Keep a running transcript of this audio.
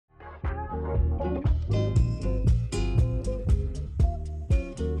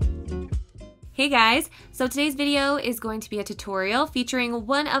Hey guys, so today's video is going to be a tutorial featuring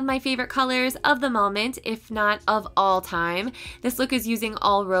one of my favorite colors of the moment, if not of all time. This look is using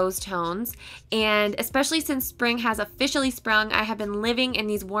all rose tones, and especially since spring has officially sprung, I have been living in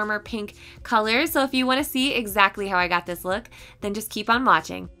these warmer pink colors. So if you want to see exactly how I got this look, then just keep on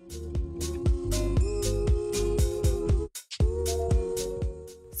watching.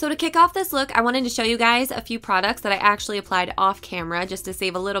 So to kick off this look, I wanted to show you guys a few products that I actually applied off camera just to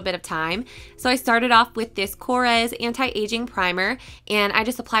save a little bit of time. So I started off with this Korres Anti-Aging Primer, and I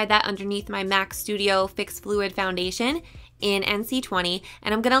just applied that underneath my MAC Studio Fix Fluid Foundation in NC20,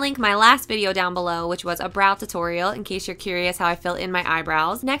 and I'm gonna link my last video down below, which was a brow tutorial, in case you're curious how I fill in my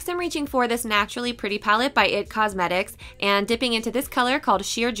eyebrows. Next, I'm reaching for this Naturally Pretty palette by IT Cosmetics and dipping into this color called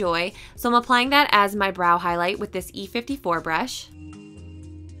Sheer Joy. So I'm applying that as my brow highlight with this E54 brush.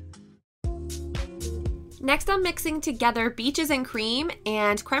 Next, I'm mixing together Beaches and Cream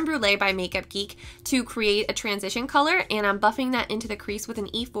and Creme Brulee by Makeup Geek to create a transition color, and I'm buffing that into the crease with an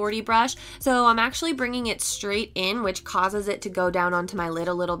E40 brush. So I'm actually bringing it straight in, which causes it to go down onto my lid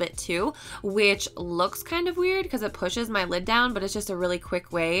a little bit too, which looks kind of weird because it pushes my lid down, but it's just a really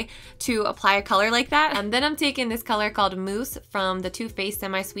quick way to apply a color like that. And then I'm taking this color called Mousse from the Too Faced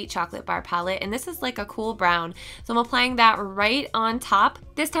Semi-Sweet Chocolate Bar palette, and this is like a cool brown. So I'm applying that right on top.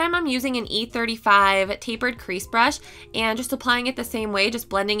 This time I'm using an E35 tapered crease brush and just applying it the same way, just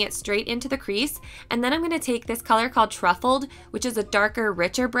blending it straight into the crease. And then I'm going to take this color called Truffled, which is a darker,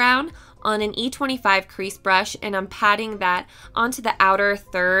 richer brown, on an E25 crease brush, and I'm patting that onto the outer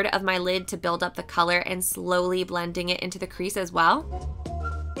third of my lid to build up the color and slowly blending it into the crease as well.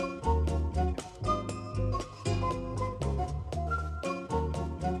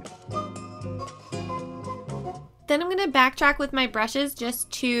 Then I'm going to backtrack with my brushes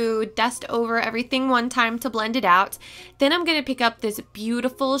just to dust over everything one time to blend it out. Then I'm going to pick up this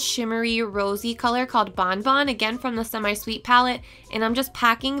beautiful shimmery rosy color called Bon Bon, again from the Semi-Sweet palette, and I'm just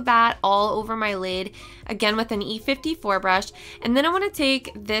packing that all over my lid, again with an E54 brush. And then I want to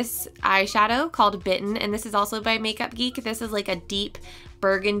take this eyeshadow called Bitten, and this is also by Makeup Geek. This is like a deep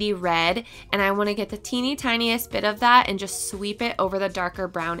burgundy red, and I want to get the teeny tiniest bit of that and just sweep it over the darker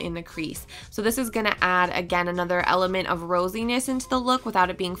brown in the crease. So this is going to add, again, another element of rosiness into the look without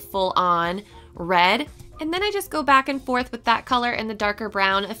it being full on red. And then I just go back and forth with that color and the darker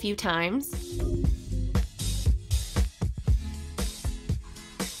brown a few times.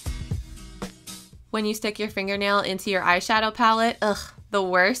 When you stick your fingernail into your eyeshadow palette, ugh, the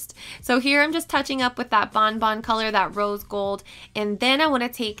worst. So here I'm just touching up with that Bon Bon color, that rose gold, and then I want to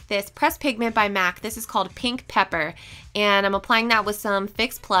take this pressed pigment by MAC. This is called Pink Pepper, and I'm applying that with some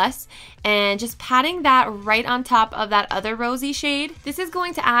Fix Plus and just patting that right on top of that other rosy shade. This is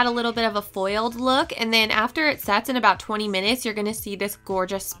going to add a little bit of a foiled look, and then after it sets in about 20 minutes, you're going to see this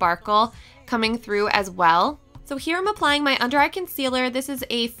gorgeous sparkle coming through as well. So here I'm applying my under eye concealer. This is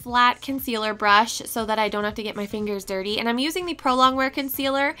a flat concealer brush so that I don't have to get my fingers dirty. And I'm using the Pro Longwear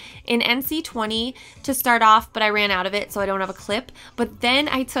concealer in NC20 to start off, but I ran out of it, so I don't have a clip. But then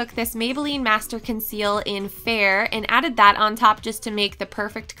I took this Maybelline Master Conceal in Fair and added that on top just to make the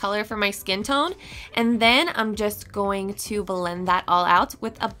perfect color for my skin tone. And then I'm just going to blend that all out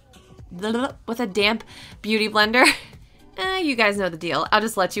with a damp beauty blender. You guys know the deal. I'll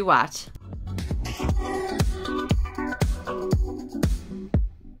just let you watch.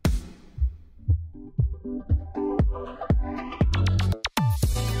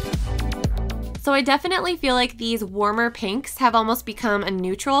 So I definitely feel like these warmer pinks have almost become a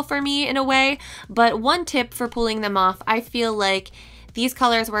neutral for me in a way, but one tip for pulling them off, I feel like these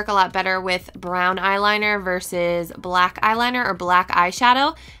colors work a lot better with brown eyeliner versus black eyeliner or black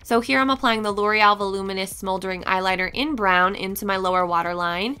eyeshadow. So here I'm applying the Loreal Voluminous Smoldering eyeliner in brown into my lower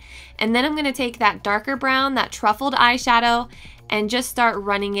waterline. And then I'm going to take that darker brown, that truffled eyeshadow, and just start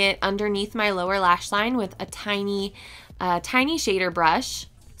running it underneath my lower lash line with a tiny shader brush.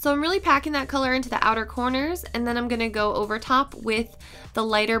 So I'm really packing that color into the outer corners, and then I'm going to go over top with the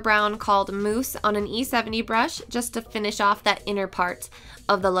lighter brown called Mousse on an E70 brush just to finish off that inner part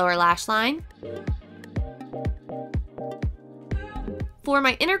of the lower lash line. For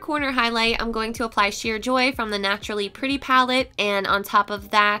my inner corner highlight, I'm going to apply Sheer Joy from the Naturally Pretty palette, and on top of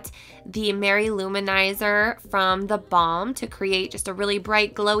that, the Mary-Lou Manizer from theBalm to create just a really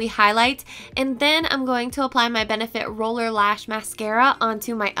bright, glowy highlight. And then I'm going to apply my Benefit Roller Lash mascara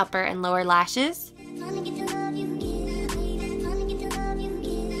onto my upper and lower lashes.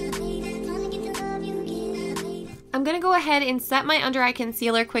 I'm going to go ahead and set my under eye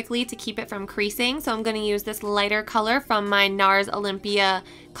concealer quickly to keep it from creasing. So I'm going to use this lighter color from my NARS Olympia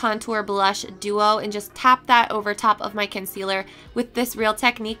contour blush duo and just tap that over top of my concealer with this Real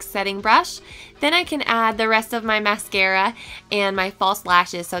Techniques setting brush. Then I can add the rest of my mascara and my false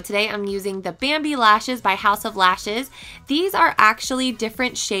lashes. So today I'm using the Bambi lashes by House of Lashes. These are actually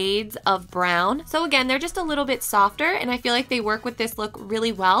different shades of brown. So again, they're just a little bit softer and I feel like they work with this look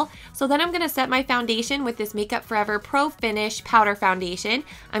really well. So then I'm going to set my foundation with this Makeup Forever Pro Finish Powder Foundation.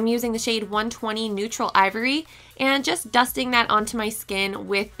 I'm using the shade 120 Neutral Ivory and just dusting that onto my skin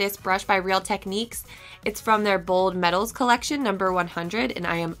with this brush by Real Techniques. It's from their Bold Metals collection, number 100, and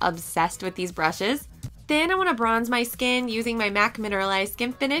I am obsessed with these brushes. Then I want to bronze my skin using my MAC Mineralized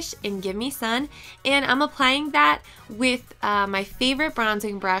Skin Finish in Give Me Sun, and I'm applying that with my favorite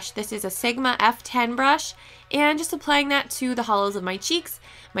bronzing brush. This is a Sigma F10 brush, and just applying that to the hollows of my cheeks,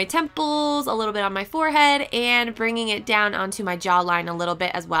 my temples, a little bit on my forehead, and bringing it down onto my jawline a little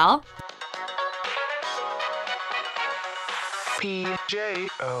bit as well.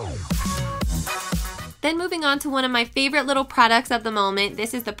 Then moving on to one of my favorite little products of the moment.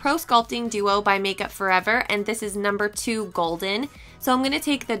 This is the Pro Sculpting Duo by Makeup Forever, and this is number 2 Golden. So I'm going to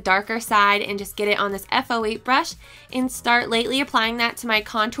take the darker side and just get it on this F08 brush and start lightly applying that to my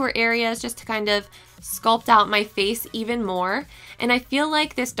contour areas just to kind of sculpt out my face even more. And I feel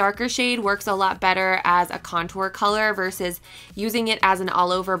like this darker shade works a lot better as a contour color versus using it as an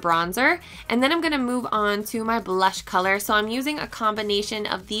all over bronzer. And then I'm going to move on to my blush color. So I'm using a combination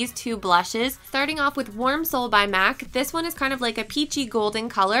of these two blushes, starting off with Warm Soul by MAC. This one is kind of like a peachy golden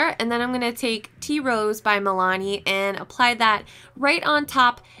color, and then I'm going to take Tea Rose by Milani and apply that right on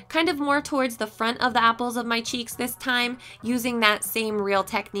top, kind of more towards the front of the apples of my cheeks this time, using that same Real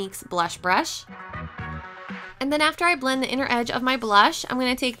Techniques blush brush. And then after I blend the inner edge of my blush, I'm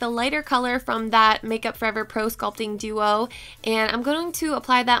going to take the lighter color from that Makeup Forever Pro Sculpting Duo, and I'm going to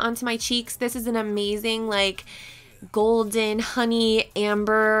apply that onto my cheeks. This is an amazing, like, golden honey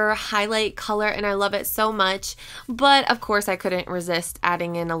amber highlight color, and I love it so much. But of course I couldn't resist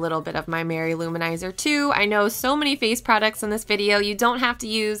adding in a little bit of my Mary-Lou Manizer too. I know so many face products in this video, you don't have to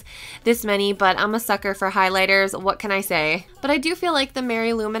use this many, but I'm a sucker for highlighters, what can I say? But I do feel like the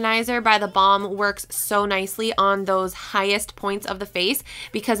Mary-Lou Manizer by theBalm works so nicely on those highest points of the face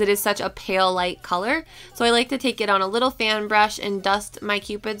because it is such a pale light color. So I like to take it on a little fan brush and dust my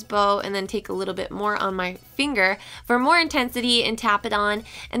Cupid's bow, and then take a little bit more on my finger for more intensity and tap it on.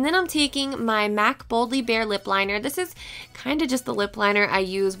 And then I'm taking my MAC Boldly Bare lip liner. This is kind of just the lip liner I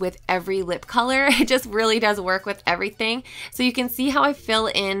use with every lip color. It just really does work with everything. So you can see how I fill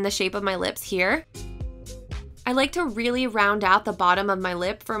in the shape of my lips here. I like to really round out the bottom of my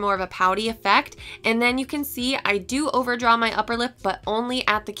lip for more of a pouty effect, and then you can see I do overdraw my upper lip, but only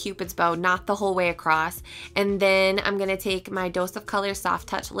at the Cupid's bow, not the whole way across. And then I'm going to take my Dose of Color Soft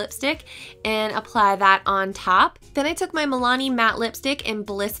Touch lipstick and apply that on top. Then I took my Milani Matte lipstick in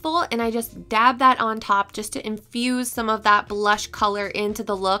Blissful and I just dabbed that on top just to infuse some of that blush color into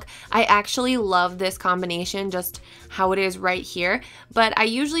the look. I actually love this combination, just how it is right here, but I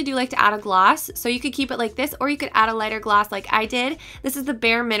usually do like to add a gloss, so you could keep it like this, or you could add a lighter gloss like I did. This is the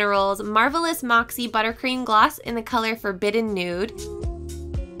Bare Minerals Marvelous Moxie Buttercream Gloss in the color Forbidden Nude.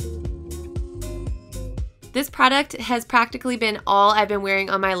 This product has practically been all I've been wearing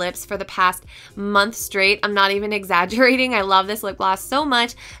on my lips for the past month straight. I'm not even exaggerating. I love this lip gloss so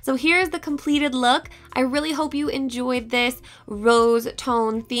much. So here's the completed look. I really hope you enjoyed this rose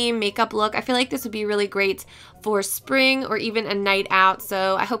tone theme makeup look. I feel like this would be really great for spring or even a night out.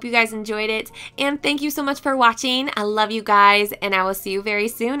 So I hope you guys enjoyed it. And thank you so much for watching. I love you guys, and I will see you very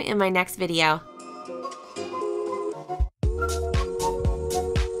soon in my next video.